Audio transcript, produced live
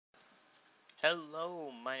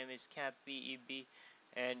Hello, my name is CapBEB,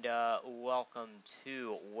 and welcome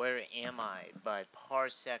to Where Am I by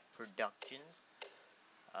Parsec Productions.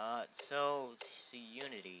 So it's a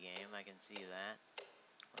Unity game, I can see that.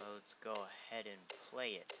 Well, let's go ahead and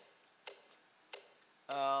play it.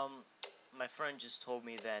 My friend just told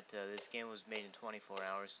me that this game was made in 24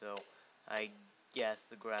 hours, so I guess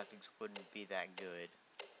the graphics wouldn't be that good.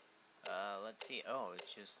 Let's see. Oh, it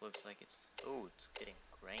just looks like it's getting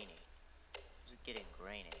grainy. Is it getting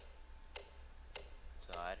grainy? It's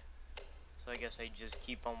odd. So I guess I just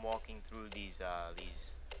keep on walking through these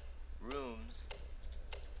rooms.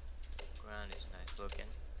 Ground is nice looking.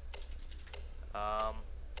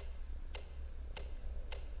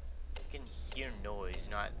 You can hear noise,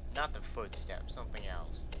 not the footsteps, something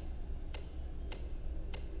else.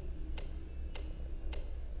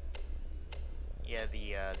 Yeah,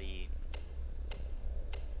 the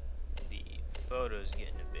photo's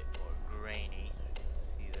getting a bit more grainy.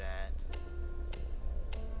 See that?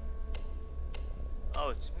 Oh,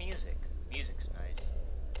 it's music. Music's nice.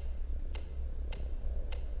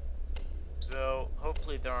 So,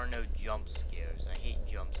 hopefully there are no jump scares. I hate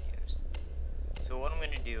jump scares. So what I'm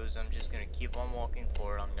going to do is I'm just going to keep on walking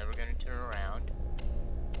forward. I'm never going to turn around.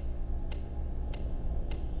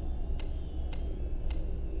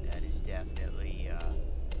 That is definitely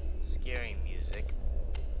scary music.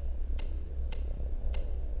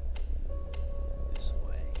 This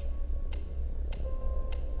way.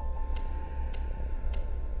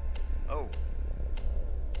 Oh.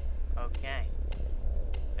 Okay.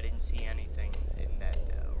 I didn't see anything in that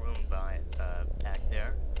room back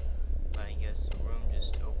there, but I guess the room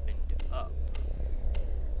just opened up.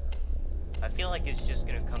 I feel like it's just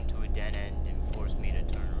gonna come to a dead end and force me to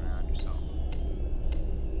turn around or something.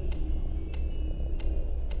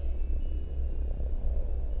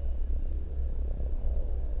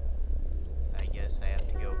 I guess I have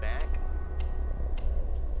to go back.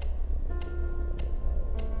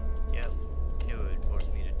 Yep, knew it would force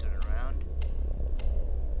me to turn around.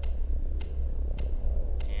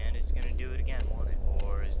 And it's gonna do it again, won't it?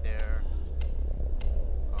 Or is there...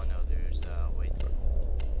 Oh no, there's wait for it.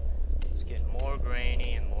 It's getting more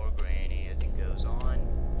grainy and more grainy as it goes on.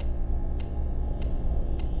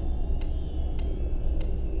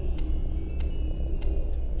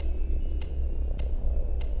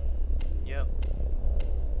 Yep.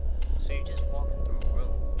 So you're just walking through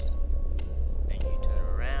rooms. Then you turn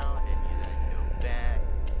around and you then go back,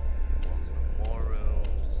 walk through more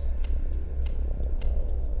rooms.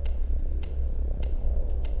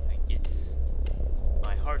 Like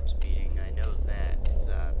my heart's beating, I know that. It's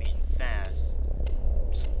beating fast.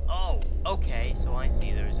 Oh, okay, so I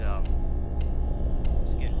see there's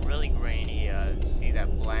it's getting really grainy. See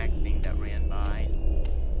that black thing that ran by?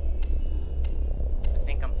 I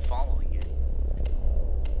think I'm following it.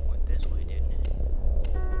 Went this way, didn't it?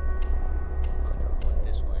 Oh no, it went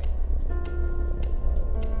this way.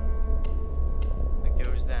 Like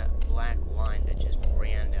there was that black line that just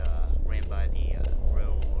ran by the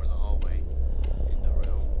room or the hallway in the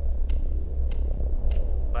room.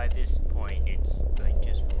 By this point, it's like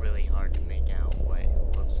just really hard to make out what it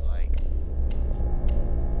looks like.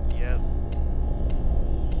 Yep.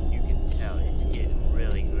 You can tell it's getting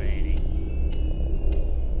really grainy.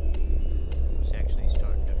 It's actually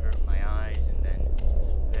starting to hurt my eyes, and then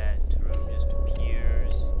that room just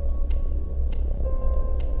appears.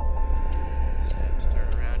 Just have to turn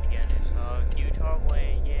around again. It's a huge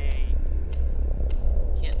hallway, yay!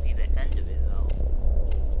 Can't see the end of it though.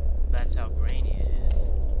 That's how grainy it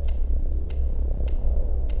is.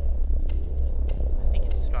 I think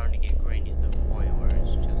it's starting to get grainy to the point where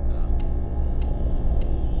it's just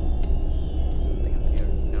something up here.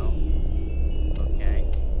 No? Okay.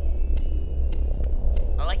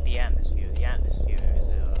 I like the atmosphere. The atmosphere is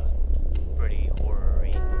pretty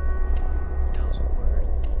horror-y. That was a word.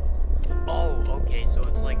 Oh, okay, so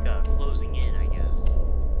it's like closing in, I guess.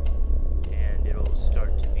 And it'll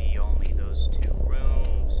start to be only those two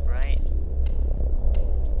rooms, right?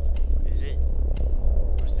 Is it?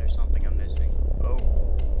 Or is there something I'm missing? Oh.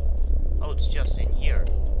 Oh, it's just in here.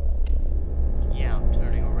 Yeah, I'm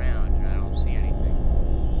turning around and I don't see anything.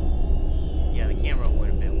 Yeah, the camera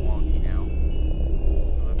went a bit wonky now.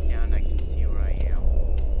 I look down, I can see where I am.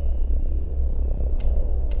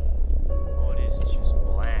 Oh, it is just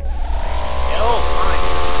black. Oh,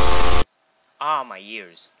 my! Ah, my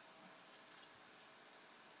ears.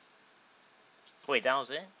 Wait, that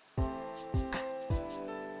was it?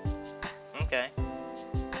 Okay.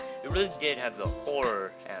 It really did have the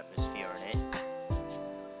horror atmosphere in it,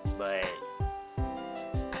 but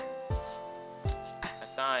I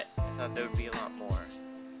thought there would be a lot more.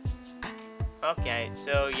 Okay,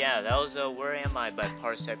 so yeah, that was Where Am I by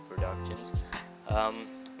Parsec Productions.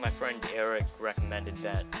 My friend Eric recommended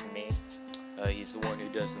that to me. He's the one who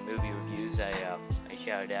does the movie reviews. I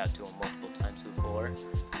shouted out to him multiple times before.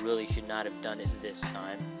 Really should not have done it this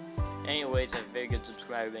time. Anyways, have a very good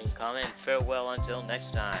subscribe and comment. Farewell until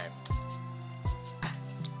next time.